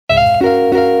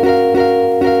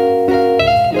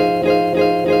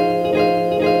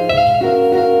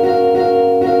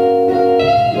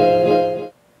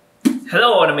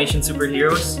automation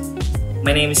superheroes.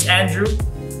 My name is Andrew,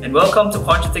 and welcome to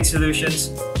Controtek Solutions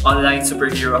Online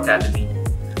Superhero Academy.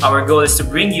 Our goal is to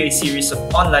bring you a series of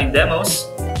online demos,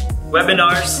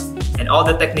 webinars, and all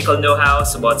the technical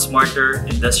know-hows about smarter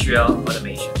industrial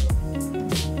automation.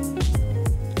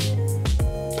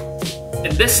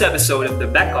 In this episode of the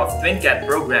Beckhoff TwinCAT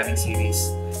programming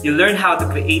series, you'll learn how to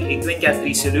create a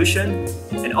TwinCAT3 solution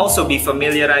and also be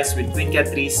familiarized with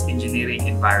TwinCAT3's engineering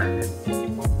environment.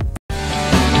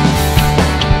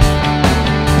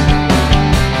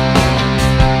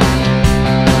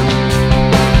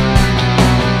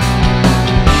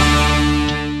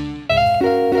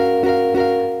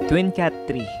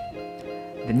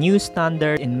 TwinCAT3, the new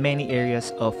standard in many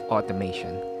areas of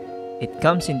automation. It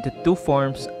comes into two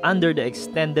forms under the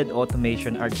extended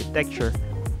automation architecture,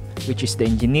 which is the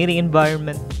engineering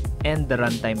environment and the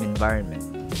runtime environment.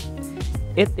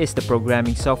 It is the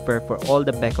programming software for all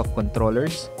the Beckhoff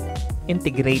controllers,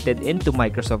 integrated into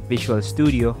Microsoft Visual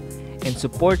Studio, and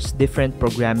supports different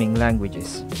programming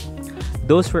languages.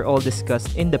 Those were all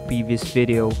discussed in the previous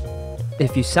video.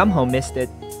 If you somehow missed it,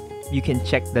 you can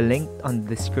check the link on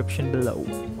the description below.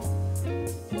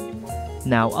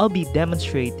 Now I'll be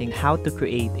demonstrating how to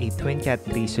create a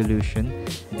TwinCAT3 solution,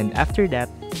 and after that,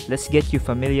 let's get you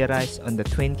familiarized on the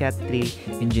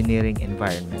TwinCAT3 engineering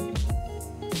environment.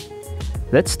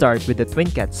 Let's start with the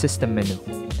TwinCAT system menu.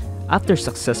 After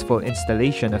successful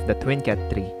installation of the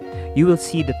TwinCAT3, you will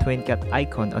see the TwinCAT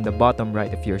icon on the bottom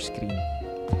right of your screen.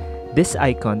 This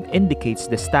icon indicates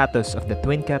the status of the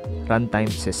TwinCAT runtime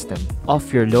system of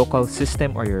your local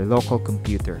system or your local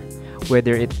computer,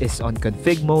 whether it is on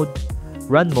config mode,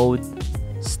 run mode,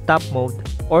 stop mode,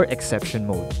 or exception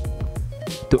mode.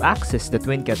 To access the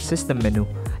TwinCAT system menu,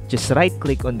 just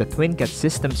right-click on the TwinCAT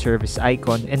system service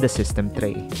icon in the system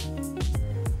tray.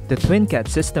 The TwinCAT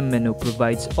system menu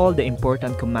provides all the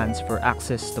important commands for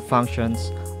access to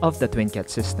functions of the TwinCAT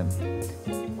system.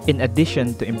 In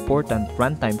addition to important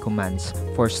runtime commands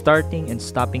for starting and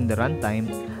stopping the runtime,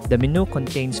 the menu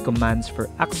contains commands for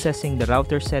accessing the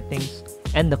router settings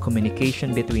and the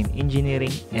communication between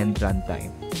engineering and runtime.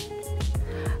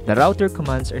 The router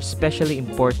commands are especially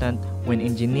important when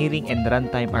engineering and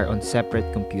runtime are on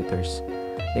separate computers.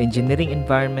 The engineering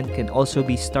environment can also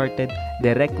be started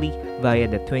directly via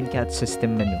the TwinCAT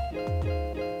system menu.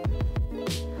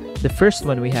 The first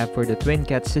one we have for the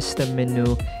TwinCAT system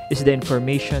menu is the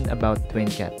information about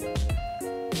TwinCAT.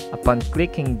 Upon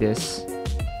clicking this,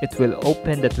 it will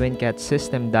open the TwinCAT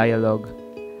system dialog,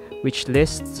 which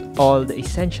lists all the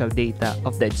essential data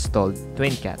of the installed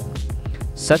TwinCAT,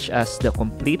 such as the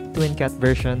complete TwinCAT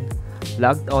version,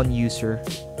 logged on user,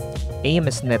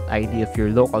 AMSnet ID of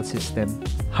your local system,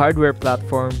 hardware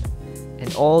platform,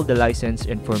 and all the license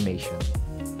information.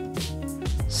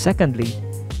 Secondly,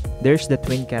 there's the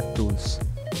TwinCAT tools.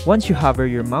 Once you hover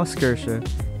your mouse cursor,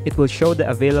 it will show the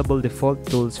available default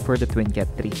tools for the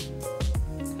TwinCAT3.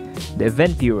 The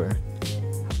event viewer.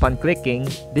 Upon clicking,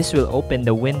 this will open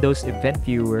the Windows event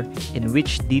viewer in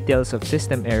which details of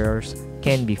system errors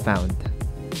can be found.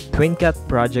 TwinCAT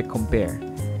Project Compare.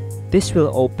 This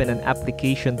will open an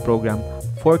application program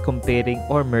for comparing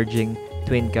or merging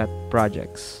TwinCAT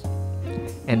projects.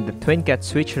 And the TwinCAT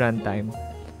Switch Runtime.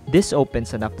 This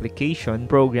opens an application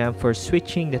program for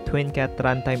switching the TwinCAT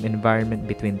runtime environment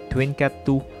between TwinCAT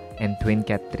 2 and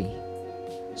TwinCAT 3.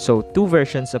 So two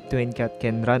versions of TwinCAT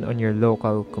can run on your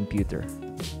local computer.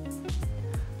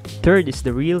 Third is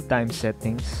the real-time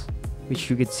settings, which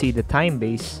you could see the time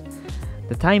base.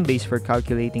 The time base for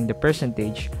calculating the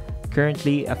percentage,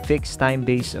 currently a fixed time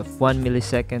base of 1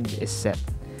 millisecond is set.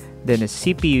 Then a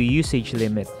CPU usage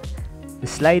limit. The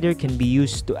slider can be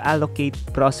used to allocate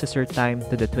processor time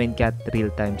to the TwinCAT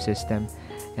real-time system.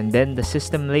 And then the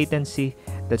system latency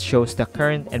that shows the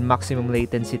current and maximum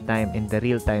latency time in the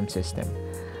real-time system.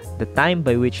 The time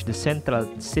by which the central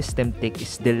system tick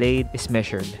is delayed is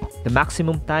measured. The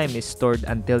maximum time is stored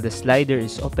until the slider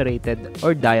is operated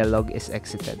or dialog is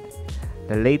exited.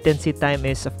 The latency time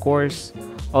is, of course,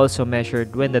 also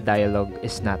measured when the dialog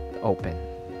is not open.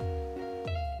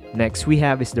 Next we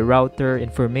have is the router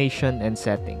information and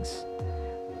settings.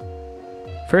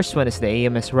 First one is the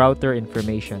AMS router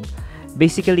information.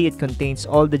 Basically, it contains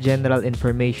all the general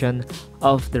information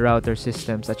of the router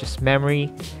system, such as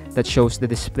memory that shows the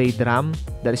displayed RAM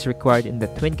that is required in the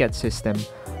TwinCAT system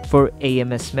for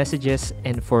AMS messages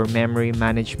and for memory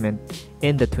management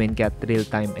in the TwinCAT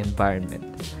real-time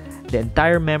environment. The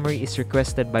entire memory is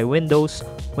requested by Windows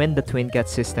when the TwinCAT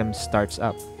system starts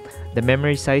up. The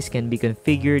memory size can be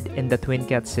configured in the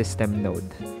TwinCAT system node.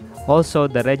 Also,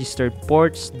 the registered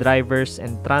ports, drivers,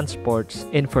 and transports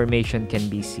information can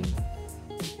be seen.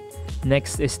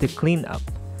 Next is the cleanup.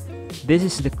 This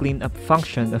is the cleanup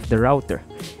function of the router.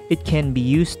 It can be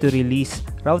used to release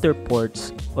router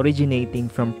ports originating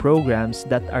from programs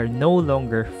that are no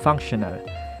longer functional.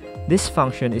 This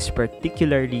function is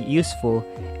particularly useful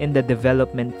in the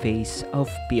development phase of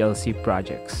PLC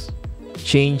projects.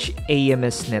 Change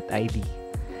AMS-NET ID.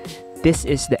 This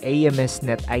is the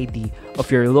AMS-NET ID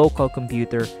of your local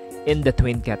computer in the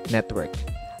TwinCAT network.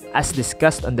 As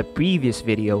discussed on the previous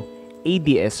video,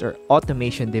 ADS or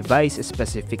Automation Device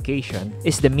Specification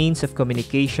is the means of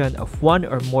communication of one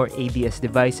or more ADS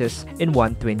devices in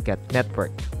one TwinCAT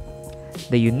network.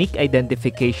 The unique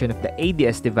identification of the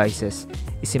ADS devices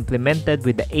is implemented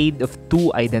with the aid of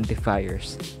two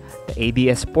identifiers, the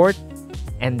ADS port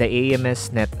and the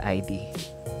AMS-NET ID.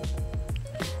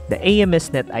 The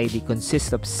AMS-NET ID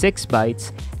consists of 6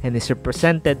 bytes and is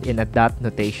represented in a dot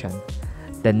notation.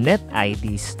 The net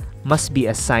IDs must be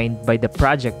assigned by the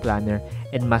project planner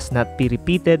and must not be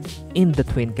repeated in the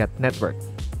TwinCAT network.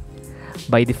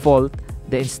 By default,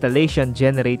 the installation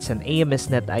generates an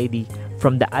AMS-NET ID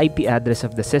from the IP address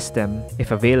of the system, if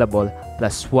available,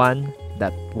 plus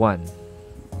 1.1.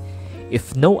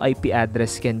 If no IP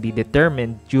address can be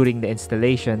determined during the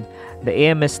installation, the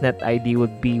AMS-NET ID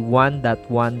would be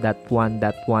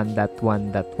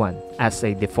 1.1.1.1.1.1 as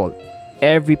a default.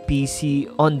 Every PC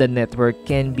on the network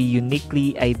can be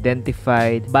uniquely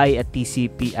identified by a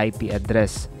TCP IP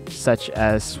address, such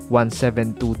as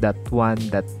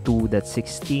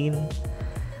 172.1.2.16.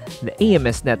 The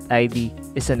AMS-NET ID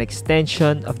is an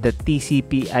extension of the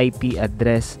TCP IP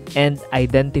address and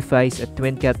identifies a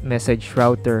TwinCAT message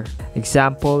router.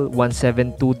 Example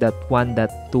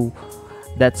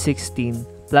 172.1.2.16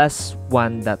 plus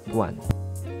 1.1.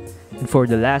 And for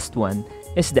the last one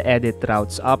is the Edit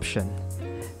Routes option.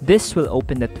 This will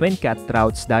open the TwinCAT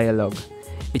routes dialog.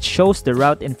 It shows the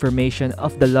route information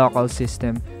of the local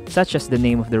system, such as the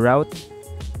name of the route,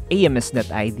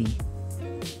 AMS-NET ID,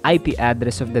 IP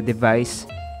address of the device,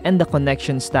 and the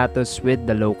connection status with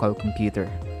the local computer.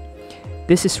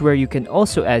 This is where you can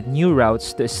also add new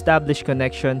routes to establish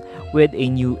connection with a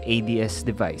new ADS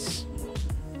device.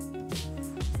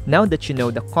 Now that you know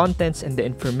the contents and the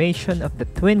information of the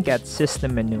TwinCAT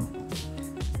system menu,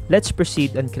 let's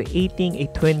proceed on creating a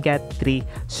TwinCAT3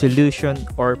 solution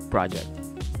or project.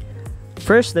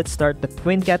 First, let's start the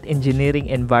TwinCAT Engineering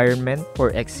Environment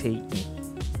or XAE.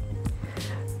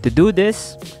 To do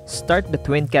this, start the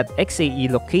TwinCAT XAE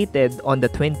located on the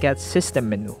TwinCAT system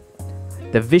menu.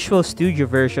 The Visual Studio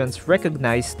versions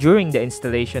recognized during the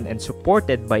installation and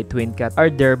supported by TwinCAT are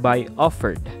thereby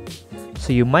offered.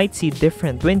 So you might see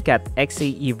different TwinCAT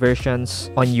XAE versions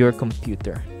on your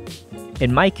computer.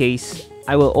 In my case,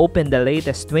 I will open the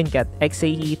latest TwinCAT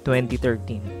XAE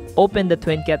 2013. Open the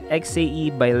TwinCAT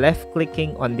XAE by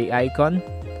left-clicking on the icon.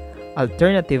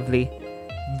 Alternatively,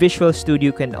 Visual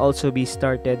Studio can also be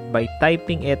started by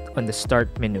typing it on the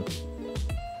Start menu.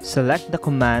 Select the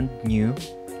command New,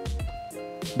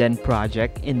 then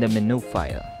Project in the menu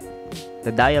file.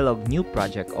 The dialog New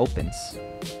Project opens.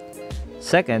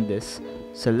 Second is,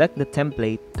 select the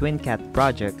template TwinCAT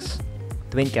Projects,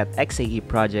 TwinCAT XAE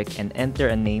project and enter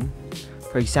a name.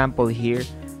 For example here,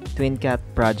 TwinCAT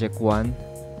Project 1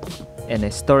 and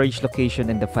a storage location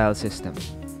in the file system.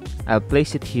 I'll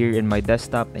place it here in my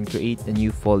desktop and create a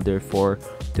new folder for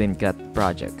TwinCAT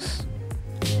projects.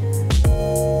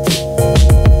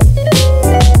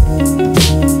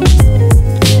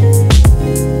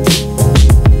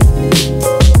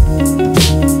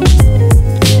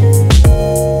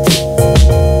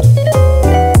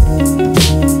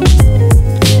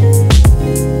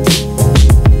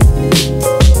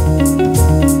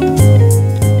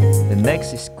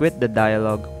 Quit the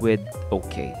dialog with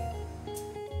OK.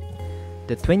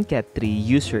 The TwinCAT3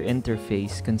 user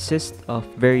interface consists of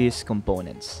various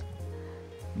components.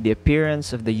 The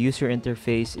appearance of the user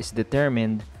interface is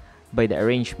determined by the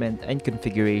arrangement and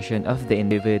configuration of the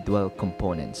individual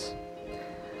components.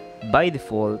 By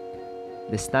default,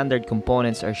 the standard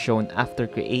components are shown after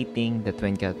creating the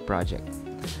TwinCAT project.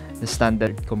 The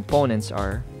standard components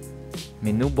are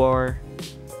menu bar,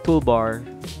 toolbar,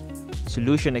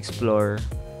 solution explorer,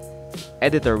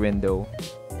 editor window,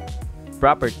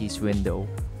 properties window,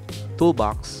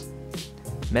 toolbox,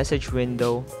 message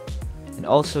window, and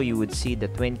also you would see the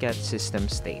TwinCAT system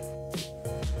state.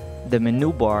 The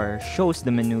menu bar shows the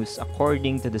menus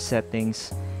according to the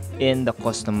settings in the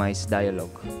customized dialog.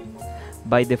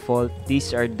 By default,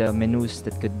 these are the menus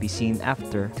that could be seen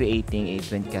after creating a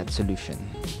TwinCAT solution.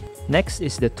 Next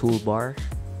is the toolbar.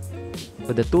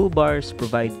 So the toolbars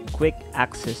provide quick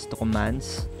access to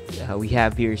commands. We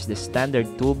have here is the standard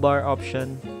toolbar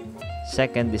option.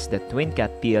 Second is the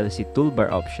TwinCAT PLC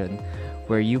toolbar option,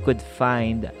 where you could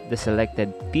find the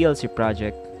selected PLC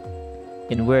project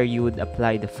and where you would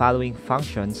apply the following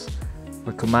functions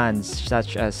or commands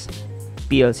such as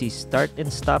PLC start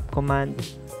and stop command,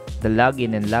 the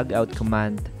login and logout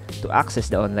command to access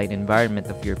the online environment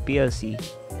of your PLC,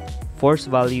 force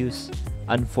values,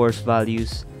 unforced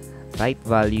values, write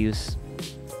values,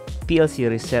 PLC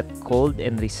reset cold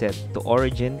and reset to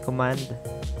origin command,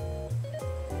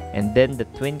 and then the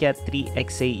TwinCAT3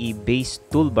 XAE based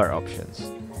toolbar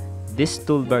options. This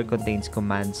toolbar contains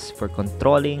commands for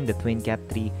controlling the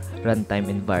TwinCAT3 runtime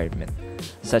environment,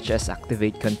 such as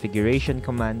activate configuration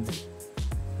command,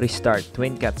 restart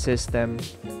TwinCAT system,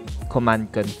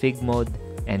 command config mode,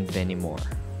 and many more.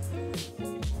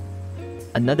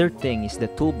 Another thing is the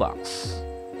toolbox.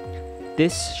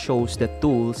 This shows the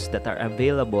tools that are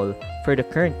available for the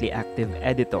currently active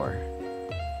editor.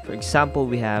 For example,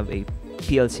 we have a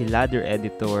PLC ladder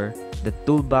editor. The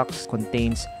toolbox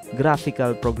contains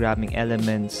graphical programming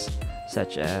elements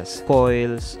such as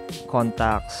coils,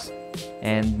 contacts,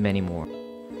 and many more.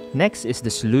 Next is the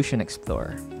Solution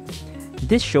Explorer.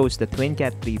 This shows the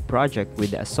TwinCAT3 project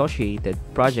with the associated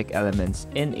project elements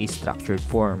in a structured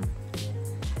form.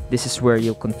 This is where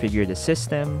you'll configure the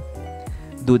system,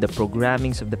 do the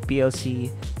programmings of the PLC,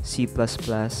 C++,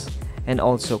 and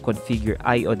also configure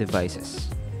I/O devices.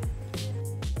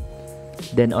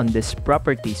 Then on this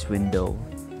Properties window,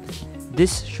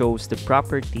 this shows the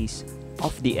properties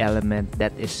of the element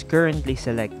that is currently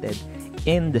selected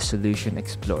in the Solution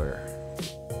Explorer.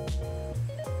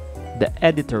 The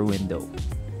Editor window.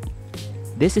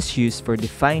 This is used for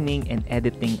defining and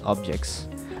editing objects.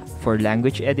 For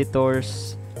language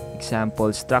editors,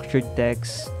 example structured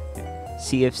text,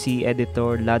 CFC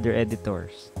editor, ladder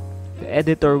editors. The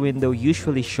editor window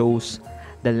usually shows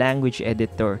the language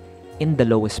editor in the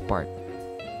lowest part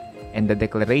and the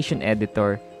declaration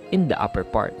editor in the upper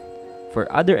part. For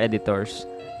other editors,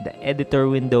 the editor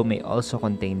window may also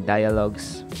contain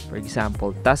dialogues, for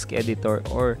example, task editor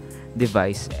or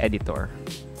device editor.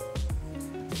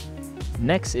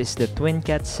 Next is the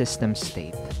TwinCAT system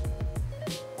state.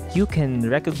 You can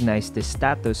recognize the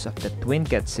status of the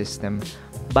TwinCAT system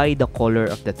by the color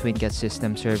of the TwinCAT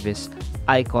system service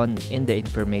icon in the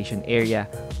information area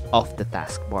of the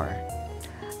taskbar.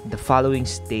 The following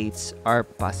states are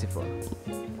possible.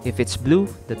 If it's blue,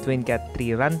 the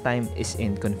TwinCAT3 runtime is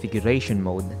in configuration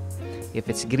mode. If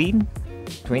it's green,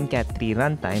 TwinCAT3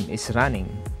 runtime is running.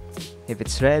 If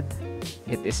it's red,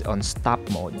 it is on stop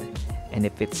mode. And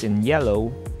if it's in yellow,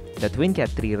 the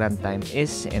TwinCAT3 runtime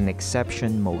is in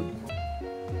exception mode.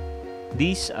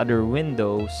 These other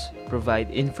windows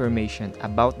provide information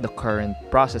about the current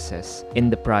processes in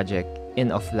the project in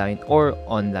offline or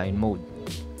online mode.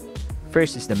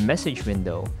 First is the message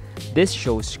window. This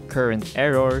shows current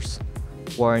errors,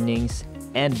 warnings,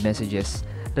 and messages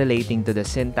relating to the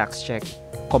syntax check,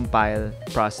 compile,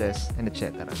 process, and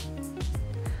etc.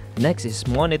 Next is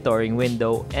monitoring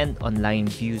window and online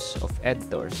views of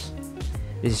editors.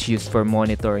 This is used for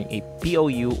monitoring a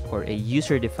POU or a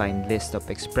user-defined list of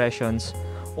expressions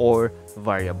or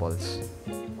variables.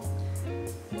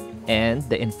 And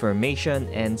the information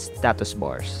and status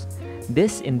bars.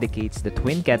 This indicates the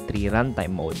TwinCAT3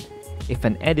 runtime mode. If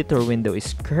an editor window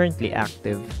is currently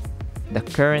active, the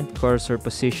current cursor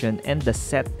position and the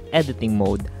set editing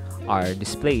mode are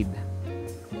displayed.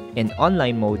 In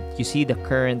online mode, you see the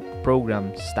current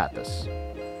program status.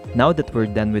 Now that we're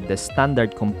done with the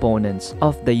standard components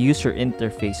of the user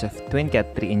interface of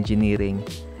TwinCAT3 engineering,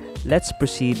 let's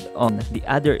proceed on the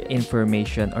other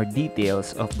information or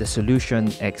details of the Solution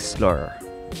Explorer.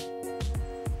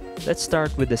 Let's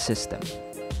start with the system.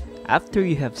 After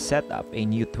you have set up a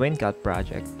new TwinCAT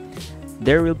project,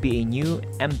 there will be a new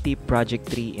empty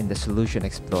project tree in the Solution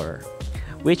Explorer,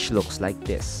 which looks like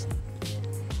this.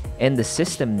 In the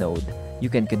System node, you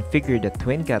can configure the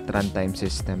TwinCAT runtime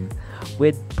system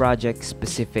with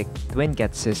project-specific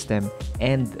TwinCAT system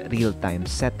and real-time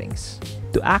settings.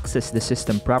 To access the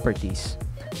system properties,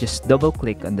 just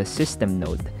double-click on the System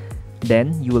node.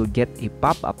 Then, you will get a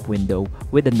pop-up window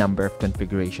with a number of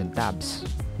configuration tabs.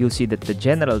 You'll see that the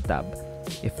General tab,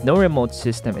 if no remote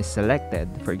system is selected,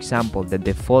 for example, the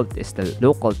default is the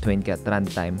local TwinCAT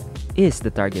runtime, is the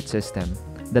target system.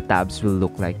 The tabs will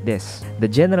look like this. The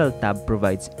General tab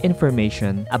provides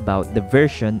information about the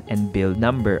version and build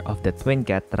number of the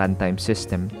TwinCAT runtime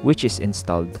system which is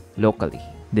installed locally.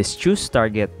 This Choose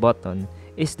Target button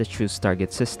is the Choose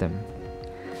Target system.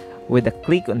 With a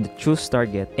click on the Choose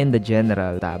Target in the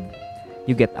General tab,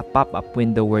 you get a pop-up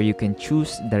window where you can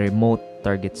choose the remote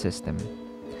target system.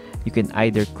 You can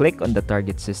either click on the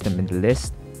target system in the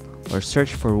list or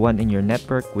search for one in your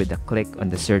network with a click on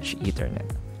the Search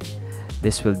Ethernet.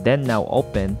 This will then now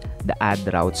open the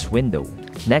Add Routes window.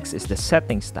 Next is the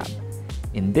Settings tab.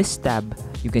 In this tab,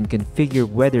 you can configure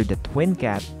whether the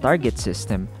TwinCAT target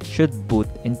system should boot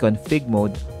in config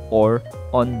mode or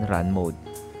on run mode.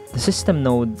 The system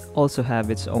node also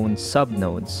have its own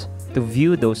sub-nodes. To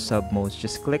view those sub-modes,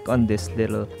 just click on this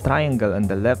little triangle on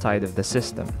the left side of the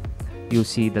system. You'll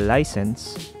see the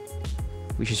license,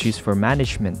 which is used for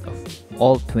management of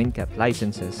all TwinCAT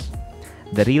licenses,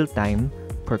 the real-time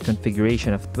for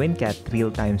configuration of TwinCAT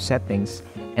real-time settings,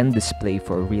 and display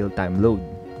for real-time load.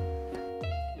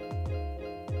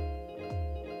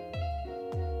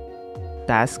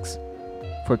 Tasks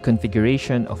for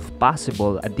configuration of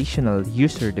possible additional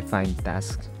user-defined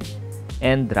tasks,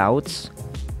 and routes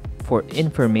for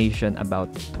information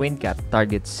about TwinCAT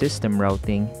target system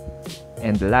routing,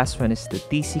 and the last one is the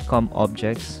TCCOM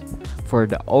objects for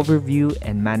the overview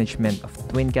and management of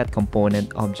TwinCAT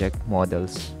component object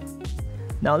models.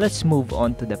 Now let's move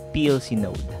on to the PLC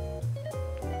node.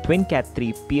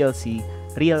 TwinCAT3 PLC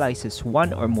realizes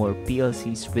one or more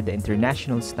PLCs with the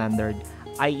international standard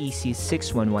IEC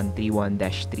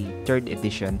 61131-3 3rd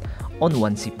edition on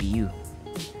one CPU.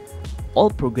 All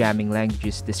programming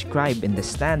languages described in the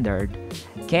standard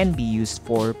can be used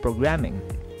for programming.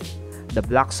 The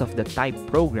blocks of the type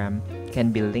program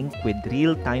can be linked with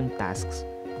real-time tasks.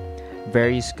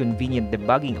 Various convenient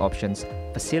debugging options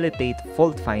facilitate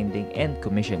fault finding and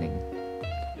commissioning.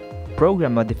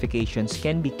 Program modifications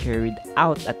can be carried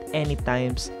out at any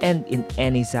times and in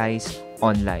any size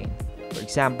online. For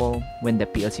example, when the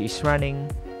PLC is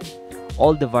running,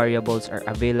 all the variables are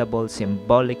available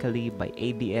symbolically by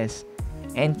ABS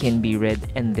and can be read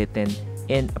and written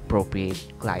in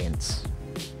appropriate clients.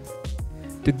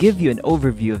 To give you an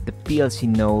overview of the PLC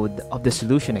node of the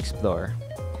Solution Explorer,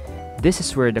 this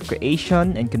is where the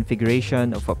creation and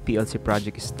configuration of a PLC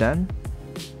project is done,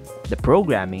 the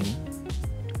programming,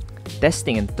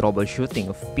 testing and troubleshooting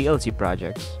of PLC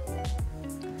projects,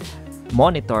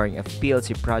 monitoring of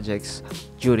PLC projects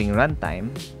during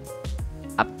runtime,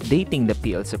 updating the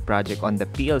PLC project on the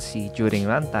PLC during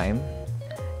runtime,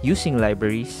 using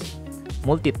libraries,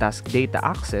 multitask data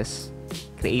access,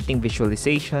 creating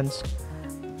visualizations,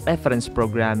 reference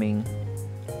programming,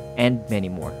 and many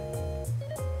more.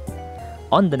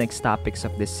 On the next topics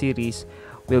of this series,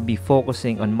 we'll be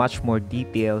focusing on much more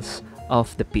details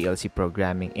of the PLC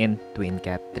programming in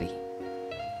TwinCAT3.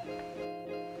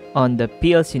 On the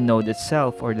PLC node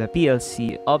itself, or the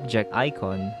PLC object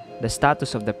icon, the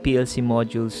status of the PLC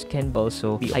modules can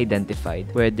also be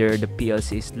identified, whether the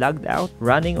PLC is logged out,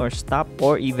 running or stopped,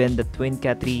 or even the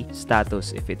TwinCAT3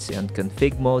 status if it's on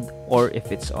config mode or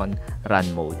if it's on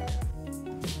run mode.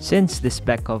 Since this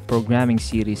Beckhoff programming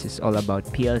series is all about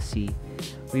PLC,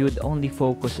 we would only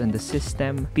focus on the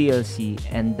system, PLC,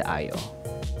 and the I/O.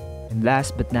 And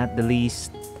last but not the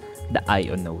least, the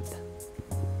I/O node.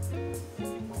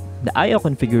 The I/O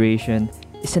configuration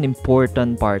is an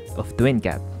important part of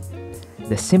TwinCAT.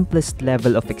 The simplest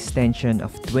level of extension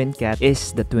of TwinCAT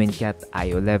is the TwinCAT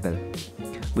I/O level,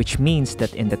 which means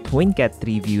that in the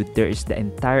TwinCAT3 view, there is the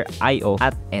entire I/O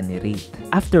at any rate.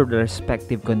 After the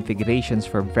respective configurations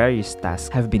for various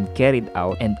tasks have been carried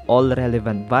out and all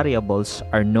relevant variables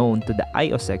are known to the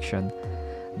I/O section,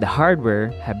 the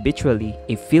hardware, habitually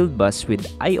a field bus with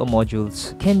I/O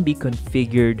modules, can be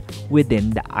configured within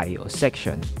the I/O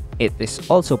section. It is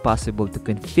also possible to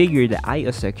configure the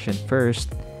I/O section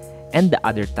first and the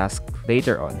other task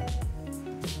later on.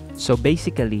 So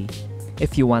basically,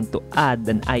 if you want to add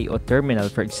an I/O terminal,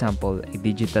 for example, a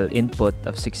digital input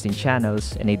of 16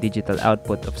 channels and a digital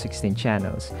output of 16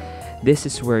 channels, this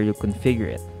is where you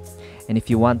configure it. And if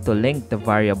you want to link the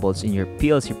variables in your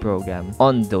PLC program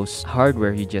on those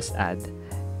hardware you just add,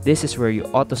 this is where you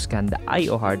auto-scan the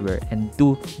I/O hardware and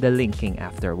do the linking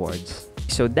afterwards.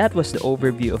 So that was the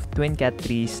overview of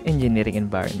TwinCAT3's engineering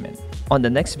environment. On the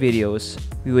next videos,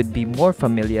 we would be more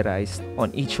familiarized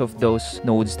on each of those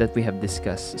nodes that we have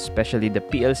discussed, especially the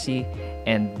PLC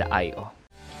and the I/O.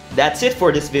 That's it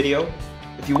for this video.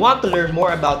 If you want to learn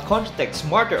more about Controtek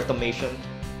Smarter Automation,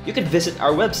 you can visit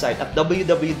our website at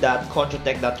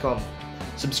www.controtek.com.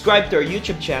 Subscribe to our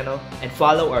YouTube channel and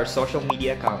follow our social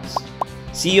media accounts.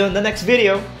 See you in the next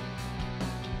video!